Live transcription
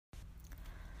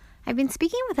I've been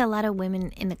speaking with a lot of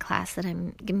women in the class that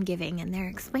I'm giving, and they're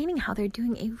explaining how they're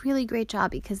doing a really great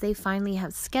job because they finally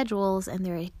have schedules and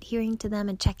they're adhering to them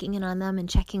and checking in on them and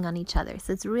checking on each other.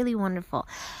 So it's really wonderful.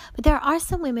 But there are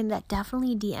some women that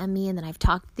definitely DM me and that I've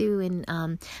talked through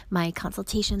in my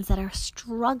consultations that are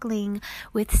struggling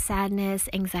with sadness,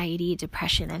 anxiety,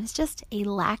 depression. And it's just a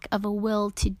lack of a will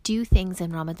to do things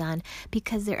in Ramadan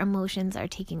because their emotions are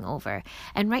taking over.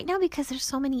 And right now, because there's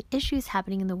so many issues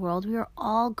happening in the world, we are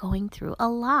all going through a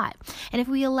lot. And if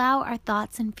we allow our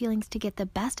thoughts and feelings to get the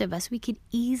best of us, we could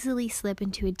easily slip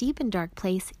into a deep and dark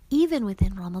place, even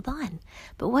within Ramadan.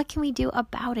 But what can we do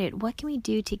about it? What can we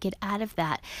do to get out of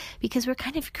that? Because we're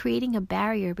kind of creating a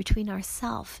barrier between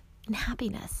ourselves and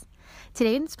happiness.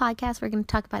 Today in this podcast, we're going to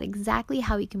talk about exactly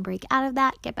how we can break out of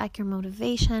that, get back your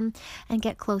motivation, and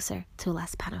get closer to Allah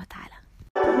subhanahu wa ta'ala.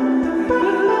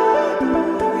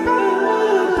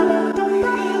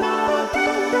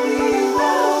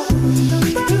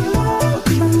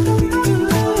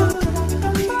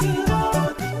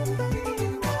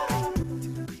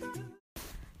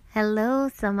 Hello,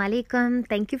 Assalamu alaikum.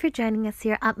 Thank you for joining us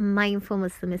here at Mindful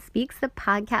Muslimah Speaks, the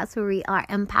podcast where we are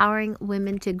empowering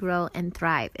women to grow and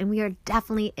thrive. And we are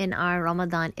definitely in our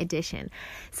Ramadan edition.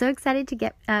 So excited to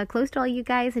get close to all you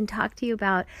guys and talk to you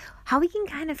about how we can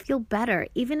kind of feel better,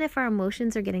 even if our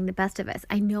emotions are getting the best of us.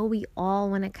 I know we all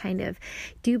want to kind of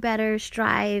do better,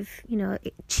 strive,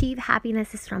 achieve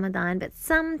happiness this Ramadan, but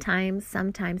sometimes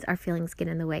our feelings get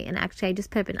in the way. And actually, I just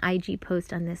put up an IG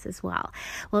post on this as well.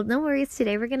 Well, no worries.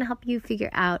 Today, we're going to help you figure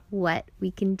out what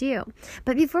we can do.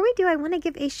 But before we do, I want to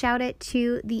give a shout out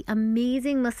to the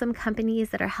amazing Muslim companies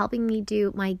that are helping me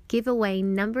do my giveaway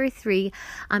number 3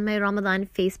 on my Ramadan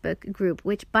Facebook group,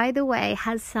 which, by the way,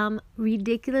 has some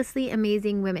ridiculously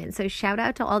amazing women. So shout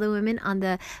out to all the women on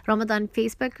the Ramadan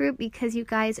Facebook group because you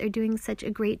guys are doing such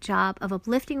a great job of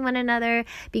uplifting one another,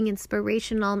 being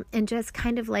inspirational, and just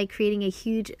kind of like creating a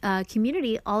huge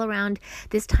community all around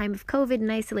this time of COVID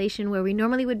and isolation where we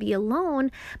normally would be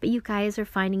alone, but you guys are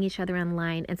finding each other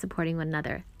online and supporting one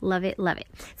another. Love it, love it.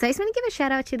 So I just want to give a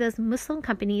shout out to those Muslim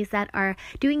companies that are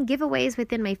doing giveaways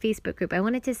within my Facebook group. I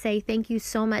wanted to say thank you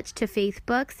so much to Faith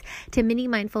Books, to Mini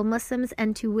Mindful Muslims,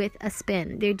 and to With a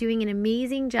Spin. They're doing an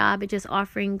amazing job at just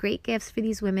offering great gifts for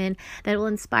these women that will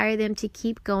inspire them to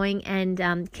keep going and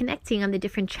connecting on the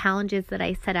different challenges that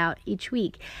I set out each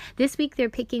week. This week, they're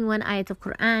picking one ayat of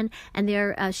Quran and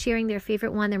they're sharing their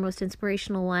favorite one, their most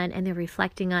inspirational one, and they're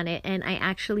reflecting on it. And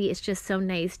it's just so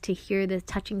nice to hear the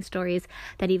touching stories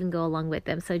that even go along with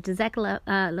them. So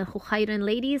Jazakallahu khairan,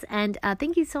 ladies, and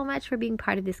thank you so much for being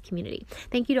part of this community.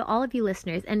 Thank you to all of you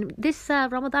listeners. And this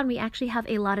Ramadan, we actually have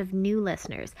a lot of new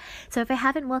listeners. So if I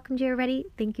haven't welcomed you already,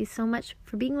 thank you so much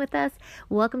for being with us.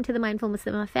 Welcome to the Mindful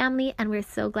Muslimah family, and we're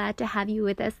so glad to have you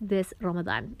with us this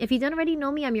Ramadan. If you don't already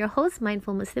know me, I'm your host,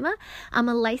 Mindful Muslimah. I'm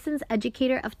a licensed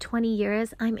educator of 20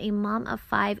 years. I'm a mom of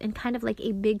 5 and kind of like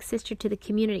a big sister to the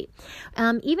community.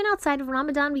 Even outside of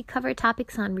Ramadan, we cover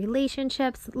topics on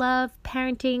relationships, love,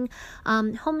 parenting,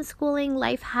 homeschooling,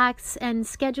 life hacks, and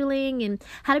scheduling, and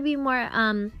how to be more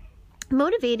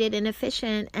motivated and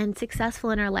efficient and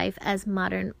successful in our life as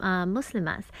modern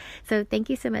Muslimas. So thank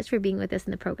you so much for being with us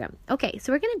in the program. Okay,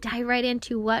 so we're going to dive right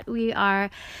into what we are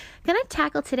going to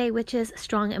tackle today, which is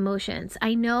strong emotions.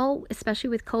 I know,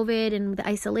 especially with COVID and the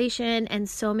isolation and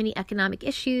so many economic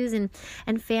issues and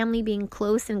family being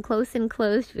close,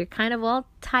 we're kind of all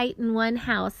tight in one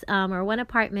house or one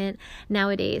apartment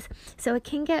nowadays. So it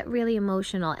can get really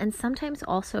emotional. And sometimes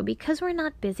also because we're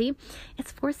not busy,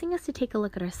 it's forcing us to take a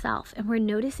look at ourselves. And we're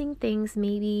noticing things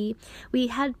maybe we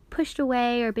had pushed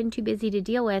away or been too busy to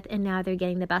deal with, and now they're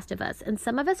getting the best of us. And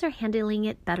some of us are handling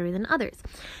it better than others.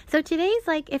 So today's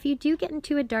like, if you do get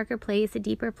into a darker place, a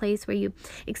deeper place where you're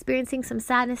experiencing some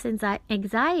sadness and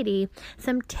anxiety,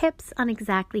 some tips on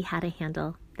exactly how to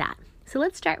handle that. So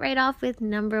let's start right off with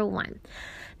number 1.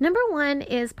 Number 1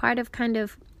 is part of kind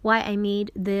of why I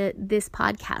made this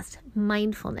podcast,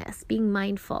 mindfulness, being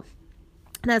mindful.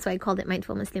 That's why I called it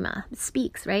Mindful Muslimah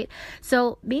Speaks, right?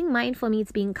 So being mindful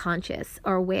means being conscious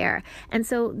or aware. And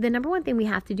so the number 1 thing we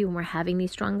have to do when we're having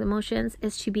these strong emotions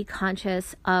is to be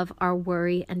conscious of our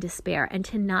worry and despair and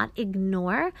to not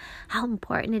ignore how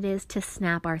important it is to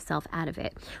snap ourselves out of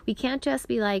it. We can't just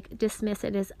be like, dismiss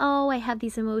it as, oh, I have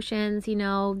these emotions,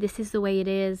 this is the way it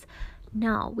is.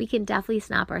 No, we can definitely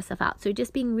snap ourselves out. So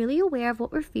just being really aware of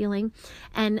what we're feeling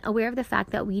and aware of the fact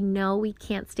that we know we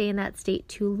can't stay in that state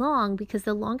too long, because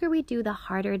the longer we do, the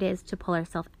harder it is to pull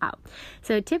ourselves out.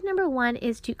 So tip number 1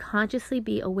 is to consciously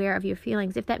be aware of your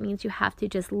feelings. If that means you have to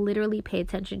just literally pay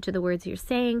attention to the words you're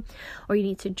saying, or you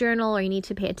need to journal, or you need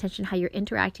to pay attention how you're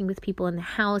interacting with people in the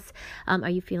house. Are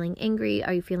you feeling angry?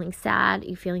 Are you feeling sad? Are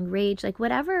you feeling rage? Like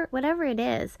whatever it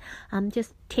is,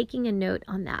 just taking a note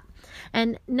on that.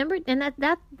 And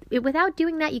that without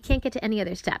doing that, you can't get to any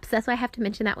other steps. That's why I have to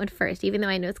mention that one first, even though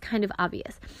I know it's kind of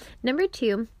obvious. Number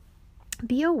 2,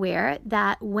 be aware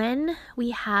that when we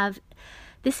have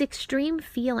this extreme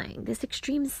feeling, this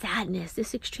extreme sadness,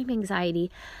 this extreme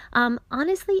anxiety,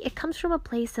 honestly, it comes from a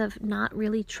place of not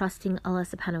really trusting Allah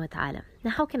subhanahu wa ta'ala. Now,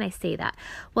 how can I say that?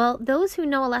 Well, those who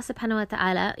know Allah subhanahu wa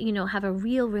ta'ala, have a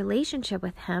real relationship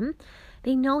with Him,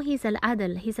 they know He's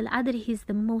Al-Adl. He's Al-Adl. He's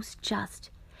the most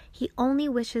just. He only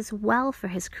wishes well for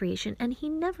His creation, and He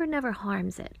never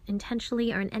harms it,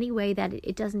 intentionally or in any way that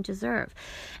it doesn't deserve.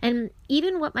 And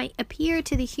even what might appear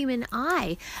to the human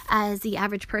eye as the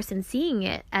average person seeing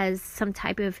it as some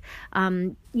type of,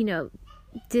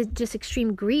 just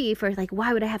extreme grief, or like,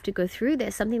 why would I have to go through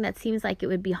this? Something that seems like it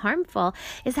would be harmful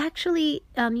is actually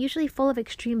usually full of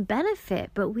extreme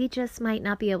benefit, but we just might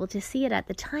not be able to see it at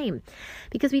the time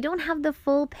because we don't have the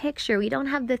full picture. We don't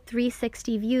have the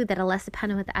 360 view that Allah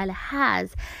subhanahu wa ta'ala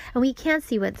has, and we can't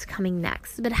see what's coming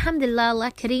next. But alhamdulillah,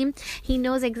 Allah Kareem, He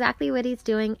knows exactly what He's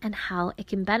doing and how it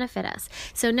can benefit us.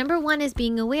 So number 1 is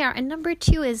being aware, and number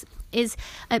 2 is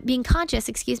being conscious,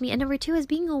 and number 2 is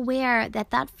being aware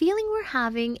that feeling we're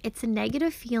having, it's a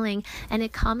negative feeling, and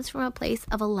it comes from a place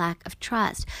of a lack of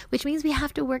trust, which means we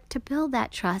have to work to build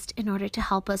that trust in order to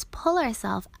help us pull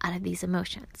ourselves out of these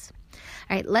emotions.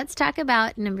 All right, let's talk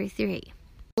about number 3.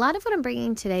 A lot of what I'm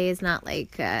bringing today is not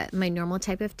like my normal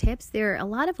type of tips. There are a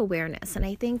lot of awareness. And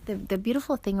I think the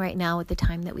beautiful thing right now with the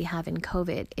time that we have in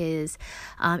COVID is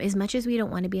as much as we don't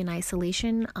want to be in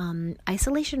isolation,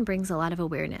 isolation brings a lot of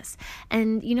awareness.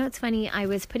 And it's funny, I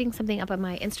was putting something up on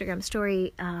my Instagram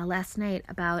story last night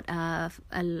about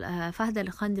Fahd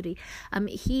al-Khandri.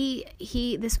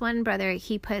 This one brother,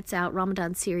 he puts out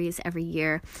Ramadan series every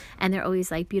year, and they're always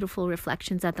like beautiful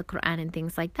reflections at the Quran and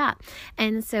things like that.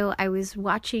 And so I was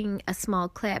watching a small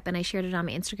clip, and I shared it on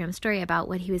my Instagram story about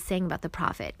what he was saying about the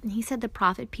Prophet. And he said the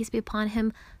Prophet, peace be upon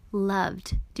him,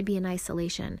 loved to be in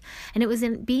isolation. And it was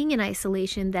in being in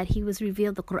isolation that he was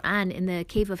revealed the Quran in the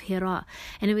cave of Hira.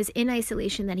 And it was in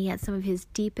isolation that he had some of his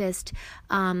deepest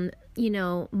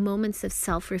moments of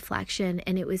self-reflection,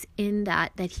 and it was in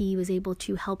that he was able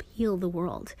to help heal the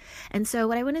world. And so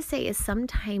what I want to say is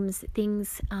sometimes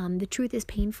things, the truth is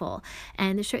painful,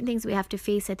 and there's certain things we have to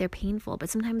face that they're painful, but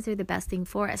sometimes they're the best thing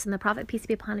for us. And the Prophet, peace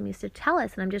be upon him, used to tell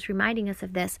us, and I'm just reminding us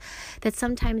of this, that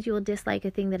sometimes you will dislike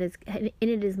a thing that is in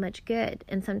it is much good,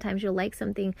 and sometimes you'll like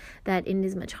something that in it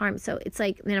is much harm. So it's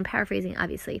like, and I'm paraphrasing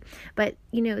obviously, but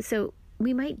so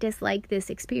we might dislike this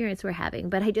experience we're having,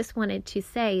 but I just wanted to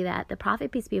say that the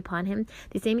Prophet, peace be upon him,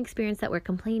 the same experience that we're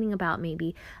complaining about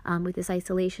maybe with this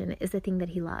isolation is the thing that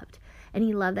he loved. And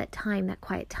he loved that time, that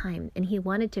quiet time, and he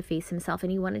wanted to face himself,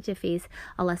 and he wanted to face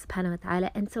Allah subhanahu wa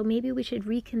ta'ala. And so maybe we should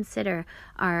reconsider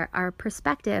our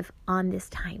perspective on this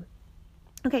time.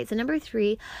 Okay, so number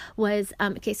 3 was,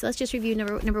 so let's just review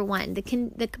number 1,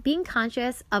 the being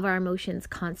conscious of our emotions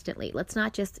constantly. Let's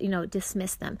not just,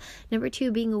 dismiss them. Number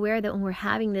 2, being aware that when we're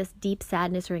having this deep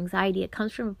sadness or anxiety, it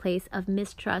comes from a place of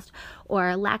mistrust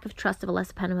or lack of trust of Allah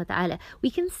subhanahu wa ta'ala.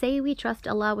 We can say we trust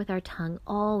Allah with our tongue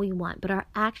all we want, but our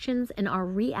actions and our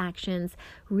reactions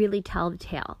really tell the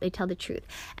tale. They tell the truth.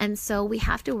 And so we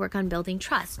have to work on building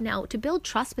trust. Now, to build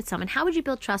trust with someone, how would you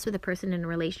build trust with a person in a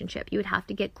relationship? You would have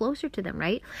to get closer to them,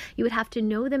 right? You would have to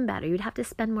know them better. You would have to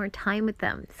spend more time with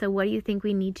them. So what do you think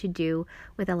we need to do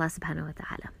with Allah subhanahu wa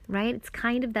ta'ala, right? It's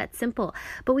kind of that simple,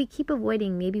 but we keep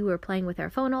avoiding. Maybe we're playing with our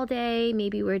phone all day.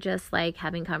 Maybe we're just like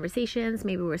having conversations.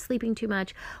 Maybe we're sleeping too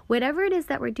much. Whatever it is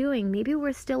that we're doing, maybe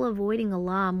we're still avoiding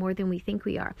Allah more than we think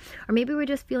we are. Or maybe we're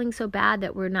just feeling so bad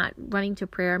that we're not running to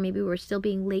prayer. Maybe we're still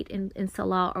being late in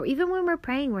salah. Or even when we're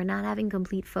praying, we're not having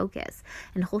complete focus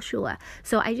and khushu'ah.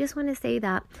 So I just want to say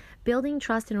that building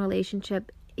trust in a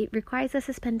relationship, it requires us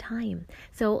to spend time.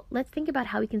 So let's think about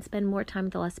how we can spend more time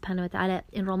with Allah subhanahu wa ta'ala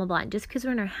in Ramadan. Just because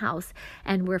we're in our house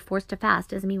and we're forced to fast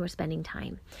doesn't mean we're spending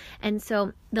time. And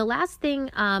so the last thing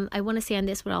I want to say on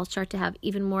this, where I'll start to have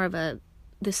even more of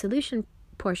the solution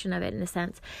portion of it in a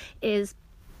sense, is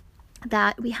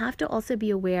that we have to also be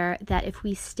aware that if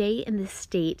we stay in this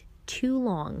state too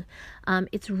long,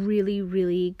 it's really,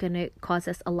 really going to cause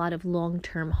us a lot of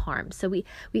long-term harm. So we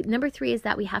number 3 is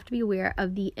that we have to be aware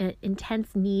of the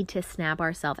intense need to snap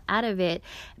ourselves out of it,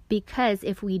 because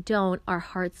if we don't, our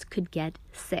hearts could get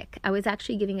sick. I was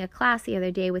actually giving a class the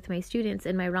other day with my students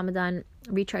in my Ramadan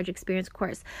Recharge Experience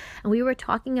course, and we were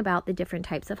talking about the different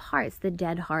types of hearts: the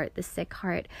dead heart, the sick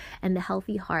heart, and the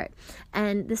healthy heart.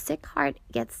 And the sick heart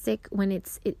gets sick when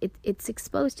it's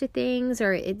exposed to things,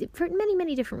 or for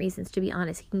many different reasons. To be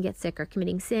honest, it can get sick or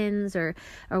committing sins or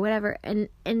whatever. And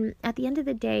at the end of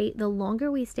the day, the longer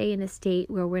we stay in a state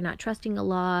where we're not trusting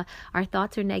Allah, our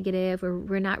thoughts are negative, or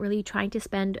we're not really trying to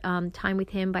spend time with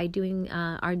Him by doing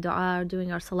our dua or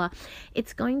doing our salah,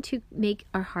 it's going to make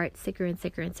our heart sicker and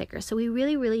sicker and sicker. So we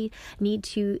really need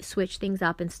to switch things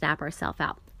up and snap ourselves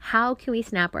out. How can we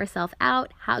snap ourselves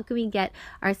out? How can we get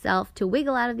ourselves to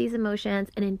wiggle out of these emotions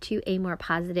and into a more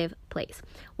positive place?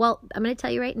 Well, I'm going to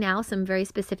tell you right now some very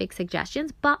specific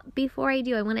suggestions. But before I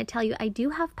do, I want to tell you I do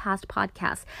have past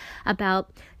podcasts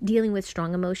about dealing with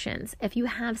strong emotions. If you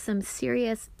have some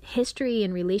serious history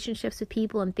and relationships with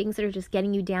people and things that are just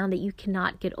getting you down that you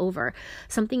cannot get over,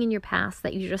 something in your past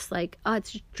that you're just like, oh,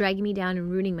 it's just dragging me down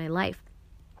and ruining my life,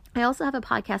 I also have a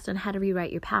podcast on how to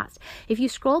rewrite your past. If you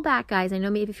scroll back, guys, I know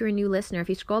maybe if you're a new listener, if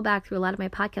you scroll back through a lot of my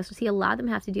podcasts, you'll see a lot of them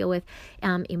have to deal with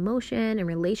emotion and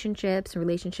relationships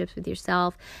with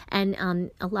yourself,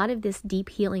 and a lot of this deep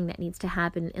healing that needs to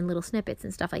happen in little snippets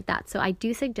and stuff like that. So I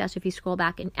do suggest if you scroll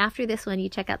back and after this one, you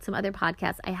check out some other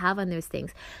podcasts I have on those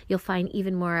things, you'll find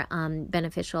even more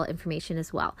beneficial information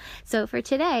as well. So for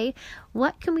today,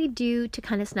 what can we do to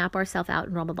kind of snap ourselves out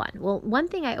in Ramadan? Well, one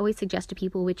thing I always suggest to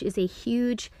people, which is a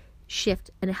huge shift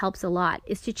and it helps a lot,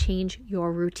 is to change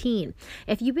your routine.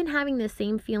 If you've been having the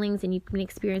same feelings and you've been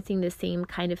experiencing the same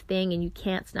kind of thing and you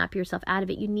can't snap yourself out of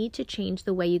it, you need to change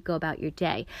the way you go about your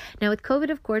day. Now with COVID,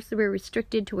 of course, we're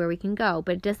restricted to where we can go,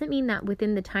 but it doesn't mean that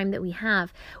within the time that we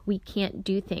have, we can't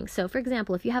do things. So for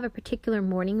example, if you have a particular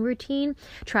morning routine,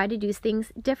 try to do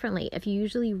things differently. If you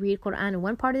usually read Quran in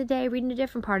one part of the day, read in a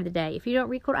different part of the day. If you don't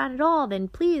read Quran at all, then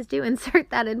please do insert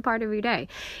that in part of your day.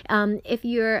 If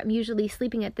you're usually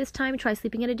sleeping at this time, try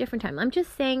sleeping at a different time. I'm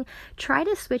just saying, try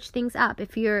to switch things up.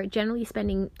 If you're generally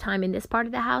spending time in this part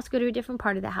of the house, go to a different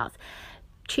part of the house.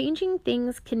 Changing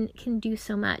things can do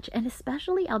so much. And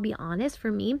especially, I'll be honest,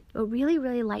 for me, what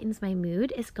really lightens my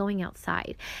mood is going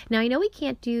outside. Now, I know we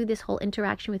can't do this whole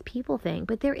interaction with people thing,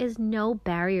 but there is no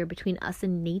barrier between us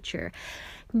and nature.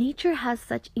 Nature has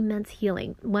such immense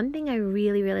healing. One thing I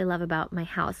really love about my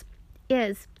house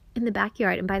is in the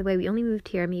backyard, and by the way, we only moved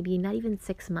here maybe not even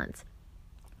 6 months.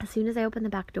 As soon as I open the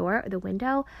back door or the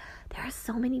window, there are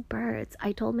so many birds.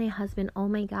 I told my husband, oh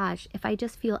my gosh, if I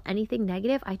just feel anything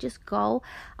negative, I just go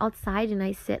outside and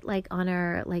I sit on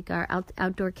our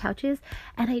outdoor couches,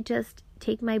 and I just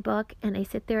take my book and I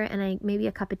sit there and I maybe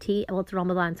a cup of tea. Well, it's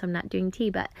Ramadan, so I'm not doing tea,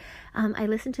 but I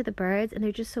listen to the birds and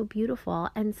they're just so beautiful.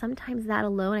 And sometimes that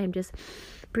alone, I'm just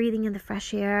breathing in the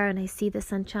fresh air and I see the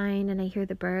sunshine and I hear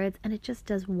the birds, and it just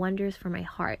does wonders for my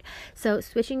heart. So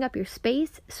switching up your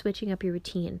space, switching up your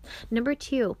routine. Number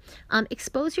 2,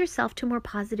 expose yourself to more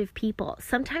positive people.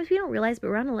 Sometimes we don't realize, but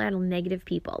we're around a lot of negative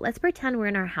people. Let's pretend we're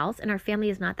in our house and our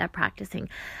family is not that practicing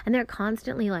and they're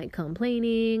constantly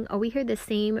complaining, or we hear the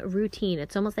same routine.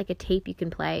 It's almost like a tape you can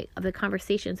play of the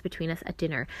conversations between us at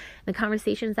dinner, the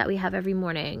conversations that we have every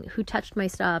morning. Who touched my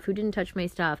stuff? Who didn't touch my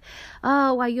stuff?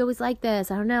 Oh, why you always like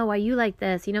this? I don't know why you like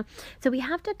this, So we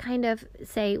have to kind of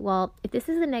say, well, if this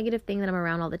is a negative thing that I'm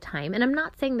around all the time, and I'm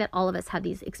not saying that all of us have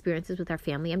these experiences with our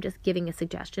family, I'm just giving a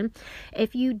suggestion.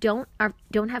 If you don't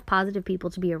have positive people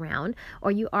to be around,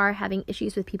 or you are having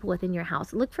issues with people within your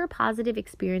house, look for positive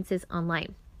experiences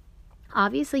online.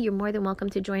 Obviously, you're more than welcome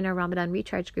to join our Ramadan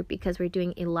Recharge group, because we're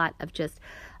doing a lot of just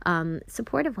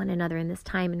support of one another in this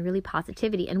time and really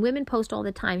positivity. And women post all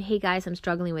the time, hey guys, I'm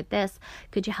struggling with this.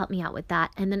 Could you help me out with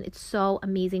that? And then it's so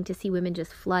amazing to see women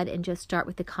just flood and just start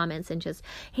with the comments and just,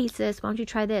 hey sis, why don't you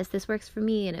try this? This works for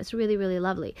me. And it's really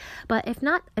lovely. But if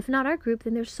not our group,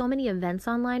 then there's so many events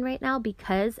online right now,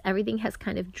 because everything has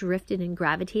kind of drifted and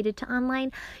gravitated to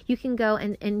online. You can go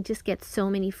and just get so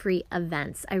many free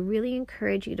events. I really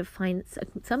encourage you to find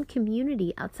some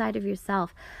community outside of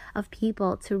yourself of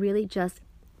people to really just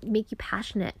make you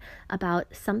passionate about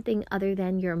something other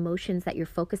than your emotions that you're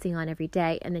focusing on every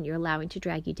day and then you're allowing to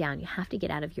drag you down. You have to get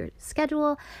out of your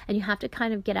schedule, and you have to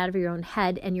kind of get out of your own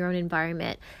head and your own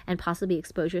environment and possibly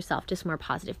expose yourself to some more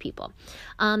positive people.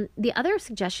 The other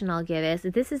suggestion I'll give is,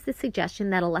 this is the suggestion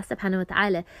that Allah subhanahu wa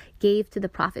ta'ala gave to the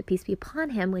Prophet, peace be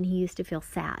upon him, when he used to feel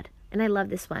sad. And I love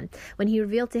this one. When he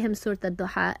revealed to him Surah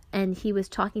Al-Duha, and he was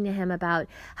talking to him about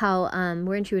how,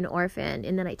 weren't you an orphan?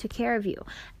 And then I took care of you.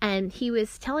 And he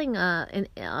was telling Rasul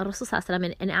Sallallahu Alaihi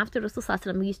Wasallam, and after Rasul Sallallahu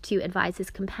Alaihi Wasallam used to advise his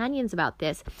companions about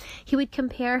this, he would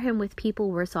compare him with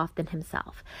people worse off than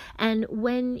himself. And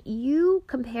when you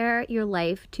compare your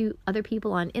life to other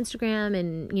people on Instagram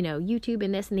and, YouTube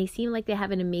and this, and they seem like they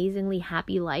have an amazingly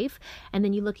happy life, and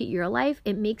then you look at your life,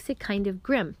 it makes it kind of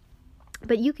grim.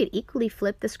 But you could equally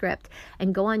flip the script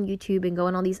and go on YouTube and go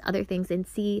on all these other things and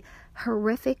see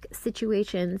horrific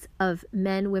situations of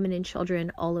men, women, and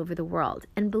children all over the world.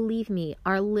 And believe me,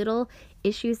 our little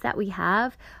issues that we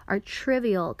have are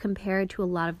trivial compared to a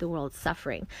lot of the world's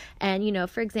suffering. And,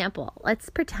 for example,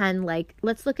 let's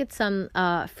look at some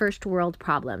first world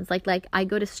problems. Like I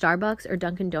go to Starbucks or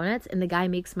Dunkin' Donuts and the guy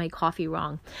makes my coffee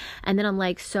wrong. And then I'm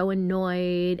like so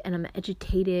annoyed and I'm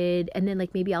agitated. And then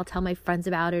maybe I'll tell my friends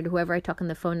about it or whoever I talk on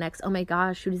the phone next. Oh my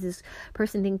gosh, who does this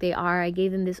person think they are? I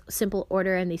gave them this simple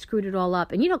order and they screwed it all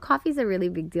up. And coffee's a really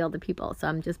big deal to people. So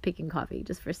I'm just picking coffee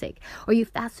just for sake. Or you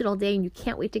fasted all day and you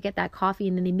can't wait to get that coffee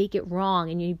and then they make it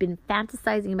wrong and you've been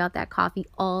fantasizing about that coffee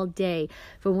all day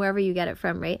from wherever you get it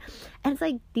from, right? And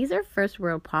it's these are first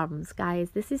world problems,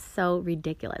 guys. This is so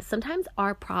ridiculous. Sometimes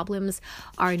our problems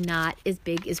are not as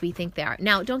big as we think they are.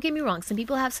 Now, don't get me wrong. Some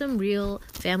people have some real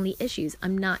family issues.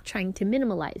 I'm not trying to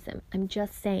minimalize them. I'm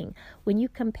just saying, when you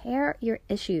compare your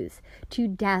issues to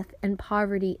death and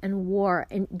poverty and war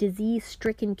and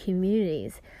disease-stricken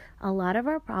communities, a lot of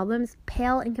our problems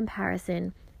pale in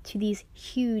comparison to these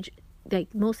huge,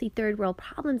 mostly third world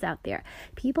problems out there.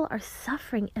 People are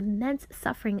suffering, immense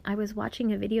suffering. I was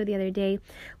watching a video the other day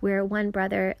where one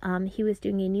brother, he was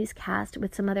doing a newscast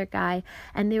with some other guy,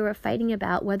 and they were fighting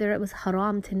about whether it was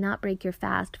haram to not break your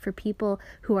fast for people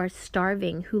who are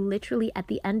starving, who literally at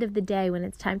the end of the day, when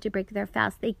it's time to break their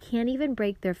fast, they can't even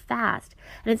break their fast.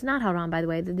 And it's not haram, by the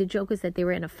way. The joke was that they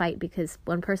were in a fight because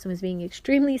one person was being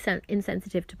extremely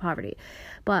insensitive to poverty.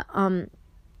 But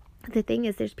the thing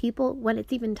is, there's people, when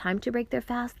it's even time to break their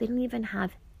fast, they don't even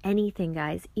have anything,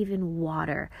 guys, even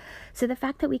water. So the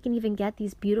fact that we can even get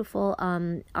these beautiful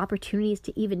opportunities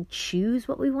to even choose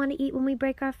what we want to eat when we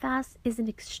break our fast is an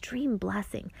extreme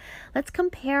blessing. Let's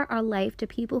compare our life to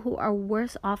people who are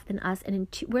worse off than us, and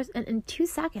in 2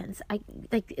 seconds,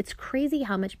 it's crazy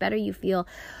how much better you feel.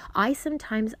 I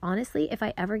sometimes, honestly, if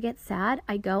I ever get sad,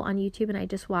 I go on YouTube and I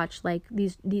just watch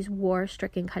these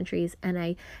war-stricken countries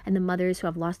and the mothers who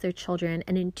have lost their children,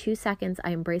 and in 2 seconds I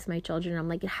embrace my children. I'm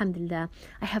like, alhamdulillah,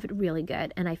 I have it really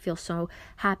good and I feel so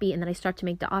happy. And then I start to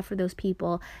make dua for those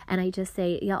people and I just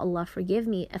say, Ya Allah, forgive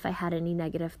me if I had any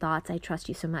negative thoughts. I trust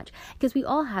you so much. Because we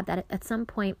all have that at some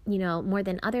point, more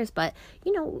than others, but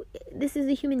this is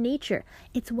the human nature.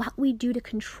 It's what we do to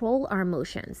control our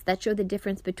emotions that show the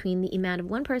difference between the iman of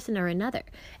one person or another.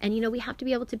 And we have to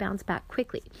be able to bounce back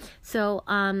quickly. So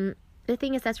the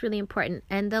thing is, that's really important.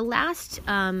 And the last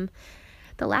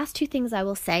 2 things I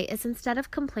will say is, instead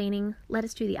of complaining, let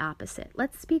us do the opposite.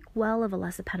 Let's speak well of Allah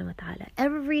subhanahu wa ta'ala.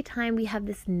 Every time we have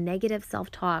this negative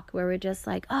self-talk where we're just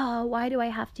like, oh, why do I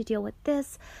have to deal with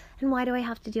this? And why do I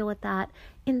have to deal with that?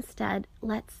 Instead,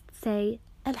 let's say,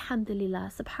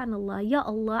 Alhamdulillah, subhanallah, Ya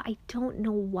Allah, I don't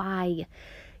know why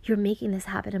you're making this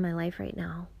happen in my life right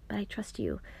now, but I trust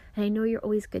you. And I know you're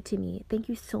always good to me. Thank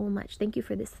you so much. Thank you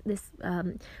for this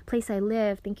place I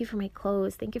live. Thank you for my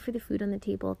clothes. Thank you for the food on the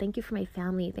table. Thank you for my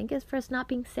family. Thank you for us not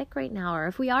being sick right now. Or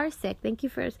if we are sick, thank you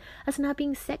for us not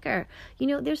being sicker.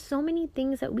 There's so many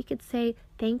things that we could say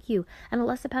thank you. And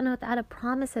Allah subhanahu wa ta'ala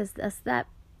promises us that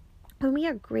when we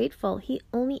are grateful, He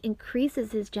only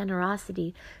increases His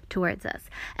generosity towards us.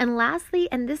 And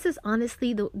lastly, and this is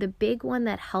honestly the big one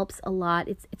that helps a lot,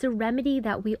 it's a remedy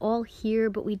that we all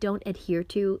hear but we don't adhere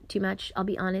to too much, I'll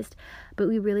be honest, but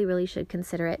we really, really should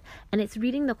consider it. And it's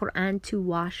reading the Quran to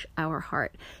wash our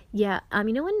heart. Yeah,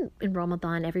 when in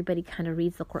Ramadan everybody kind of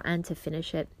reads the Quran to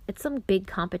finish it, it's some big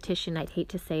competition, I'd hate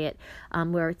to say it,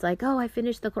 where it's like, oh, I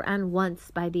finished the Quran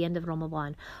once by the end of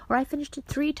Ramadan, or I finished it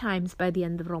 3 times by the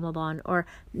end of Ramadan, or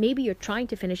maybe you're trying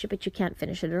to finish it but you can't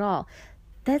finish it at all.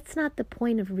 That's not the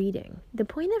point of reading. The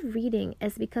point of reading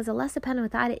is because Allah subhanahu wa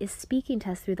ta'ala is speaking to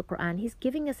us through the Quran. He's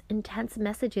giving us intense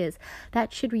messages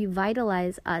that should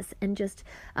revitalize us and just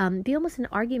be almost an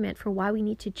argument for why we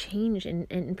need to change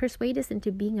and persuade us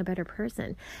into being a better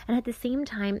person. And at the same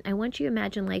time, I want you to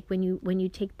imagine when you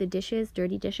take the dishes,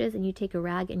 dirty dishes, and you take a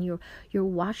rag and you're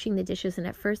washing the dishes, and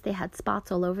at first they had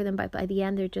spots all over them, but by the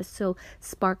end they're just so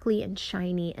sparkly and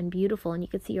shiny and beautiful, and you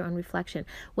can see your own reflection.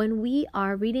 When we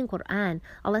are reading Quran,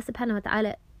 Allah subhanahu wa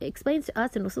ta'ala explains to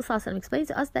us, and Rasul sallallahu alaihi wasallam explains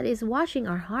to us, that is washing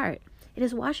our heart. It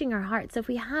is washing our heart. So if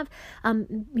we have,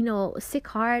 sick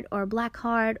heart or black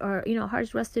heart or,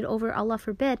 hearts rusted over, Allah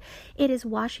forbid, it is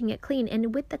washing it clean.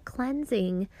 And with the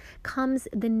cleansing comes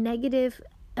the negative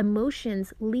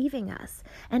emotions leaving us,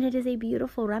 and it is a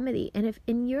beautiful remedy. And if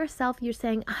in yourself you're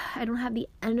saying, I don't have the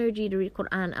energy to read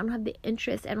Quran, I don't have the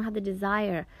interest, I don't have the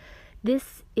desire,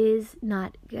 this is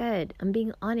not good. I'm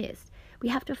being honest. We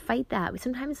have to fight that.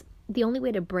 Sometimes the only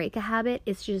way to break a habit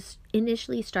is just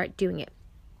initially start doing it.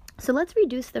 So let's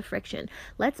reduce the friction.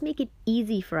 Let's make it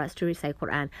easy for us to recite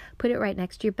Quran. Put it right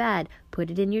next to your bed.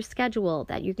 Put it in your schedule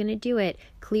that you're going to do it.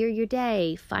 Clear your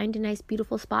day. Find a nice,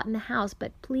 beautiful spot in the house.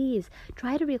 But please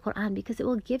try to read Quran, because it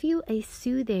will give you a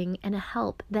soothing and a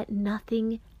help that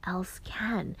nothing else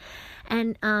can.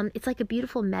 And it's like a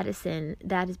beautiful medicine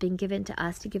that is being given to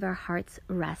us to give our hearts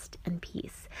rest and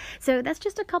peace. So that's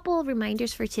just a couple of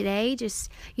reminders for today. Just,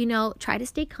 try to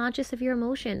stay conscious of your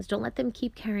emotions. Don't let them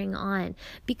keep carrying on.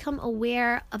 Become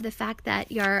aware of the fact that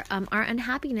our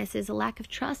unhappiness is a lack of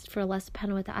trust for Allah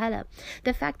subhanahu wa ta'ala.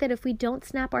 The fact that if we don't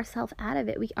snap ourselves out of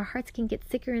it, our hearts can get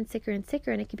sicker and sicker and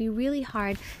sicker, and it can be really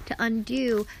hard to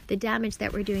undo the damage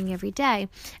that we're doing every day.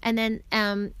 And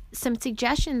then some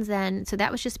suggestions then, so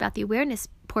that was just about the awareness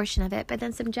portion of it, but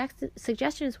then some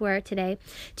suggestions were today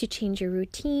to change your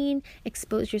routine,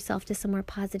 expose yourself to some more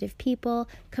positive people,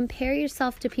 compare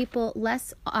yourself to people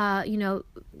less, in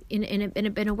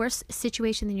a worse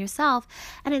situation than yourself,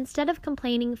 and instead of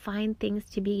complaining, find things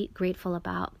to be grateful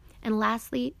about. And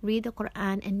lastly, read the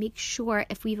Quran and make sure,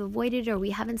 if we've avoided or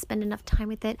we haven't spent enough time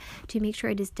with it, to make sure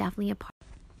it is definitely a part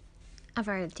of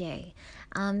our day.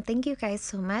 Thank you guys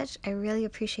so much. I really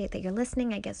appreciate that you're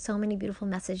listening. I get so many beautiful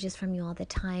messages from you all the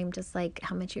time, just like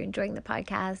how much you're enjoying the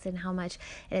podcast and how much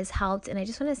it has helped. And I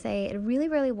just want to say it really,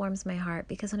 really warms my heart,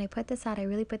 because when I put this out, I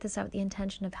really put this out with the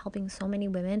intention of helping so many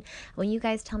women. When you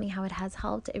guys tell me how it has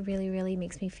helped, it really, really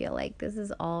makes me feel like this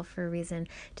is all for a reason.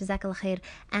 Jazakallah khair.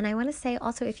 And I want to say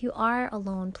also, if you are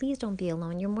alone, please don't be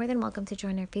alone. You're more than welcome to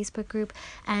join our Facebook group.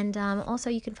 And also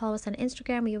you can follow us on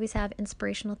Instagram. We always have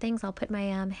inspirational things. I'll put my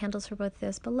handles for both of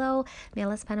those below. May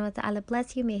Allah subhanahu wa ta'ala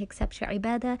bless you. May He accept your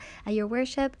ibadah, your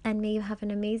worship, and may you have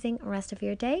an amazing rest of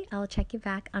your day. I'll check you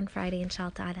back on Friday,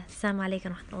 inshallah ta'ala. Assalamu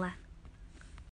alaikum wa rahmatullah.